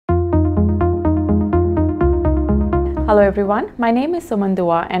Hello everyone, my name is Suman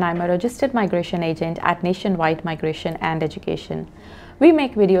Dua and I'm a registered migration agent at Nationwide Migration and Education. We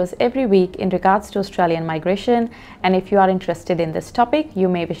make videos every week in regards to Australian migration, and if you are interested in this topic, you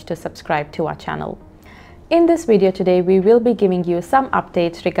may wish to subscribe to our channel. In this video today, we will be giving you some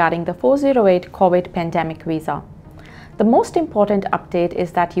updates regarding the 408 COVID pandemic visa. The most important update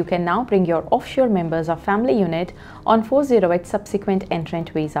is that you can now bring your offshore members of family unit on 408 subsequent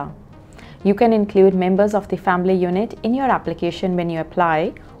entrant visa. You can include members of the family unit in your application when you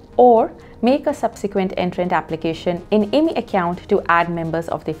apply, or make a subsequent entrant application in any account to add members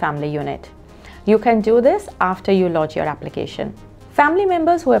of the family unit. You can do this after you lodge your application. Family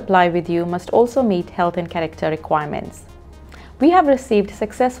members who apply with you must also meet health and character requirements. We have received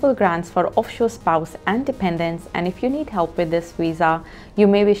successful grants for offshore spouse and dependents, and if you need help with this visa, you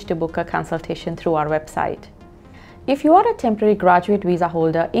may wish to book a consultation through our website. If you are a temporary graduate visa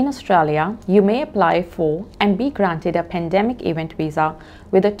holder in Australia, you may apply for and be granted a pandemic event visa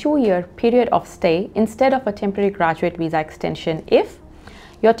with a 2-year period of stay instead of a temporary graduate visa extension if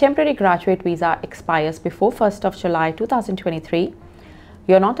your temporary graduate visa expires before 1st of July 2023,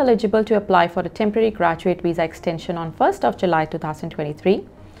 you're not eligible to apply for a temporary graduate visa extension on 1st of July 2023,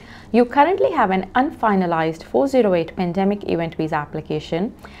 you currently have an unfinalized 408 pandemic event visa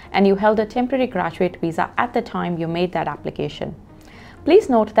application, and you held a temporary graduate visa at the time you made that application. Please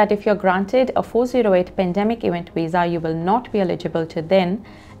note that if you're granted a 408 pandemic event visa, you will not be eligible to then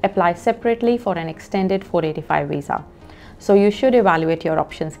apply separately for an extended 485 visa. So you should evaluate your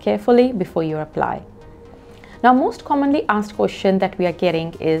options carefully before you apply. Now, most commonly asked question that we are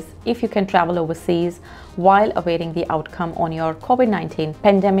getting is if you can travel overseas while awaiting the outcome on your COVID-19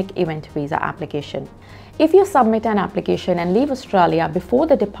 pandemic event visa application. If you submit an application and leave Australia before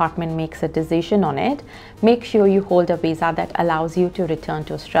the department makes a decision on it, make sure you hold a visa that allows you to return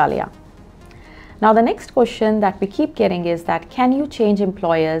to Australia. Now, the next question that we keep getting is that can you change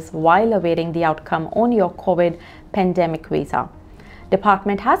employers while awaiting the outcome on your COVID pandemic visa?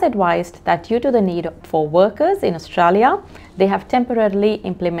 Department has advised that due to the need for workers in Australia, they have temporarily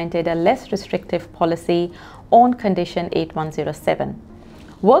implemented a less restrictive policy on Condition 8107,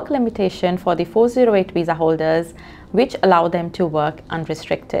 work limitation for the 408 visa holders, which allow them to work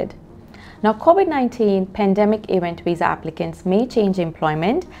unrestricted. Now, COVID-19 pandemic event visa applicants may change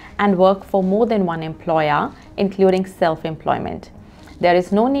employment and work for more than one employer, including self-employment. There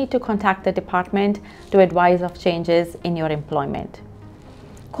is no need to contact the department to advise of changes in your employment.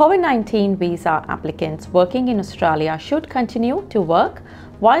 COVID-19 visa applicants working in Australia should continue to work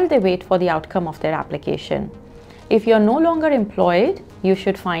while they wait for the outcome of their application. If you are no longer employed, you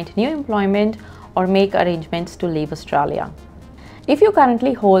should find new employment or make arrangements to leave Australia. If you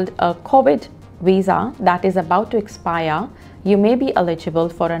currently hold a COVID visa that is about to expire, you may be eligible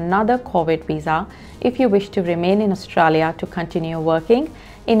for another COVID visa if you wish to remain in Australia to continue working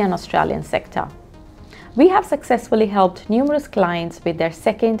in an Australian sector. We have successfully helped numerous clients with their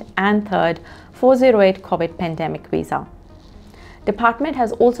second and third 408 COVID pandemic visa. Department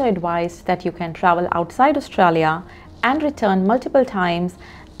has also advised that you can travel outside Australia and return multiple times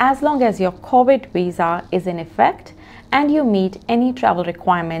as long as your COVID visa is in effect and you meet any travel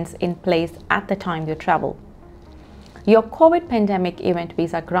requirements in place at the time you travel. Your COVID pandemic event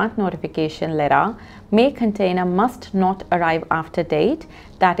visa grant notification letter may contain a must not arrive after date,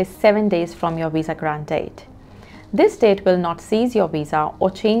 that is 7 days from your visa grant date. This date will not seize your visa or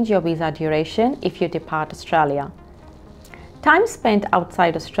change your visa duration if you depart Australia. Time spent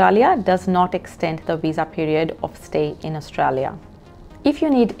outside Australia does not extend the visa period of stay in Australia. If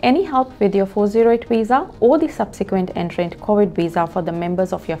you need any help with your 408 visa or the subsequent entrant COVID visa for the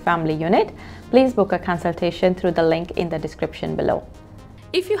members of your family unit, please book a consultation through the link in the description below.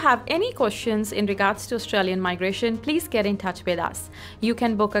 If you have any questions in regards to Australian migration, please get in touch with us. You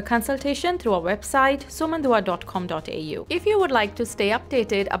can book a consultation through our website sumandua.com.au. If you would like to stay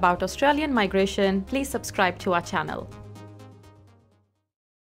updated about Australian migration, please subscribe to our channel.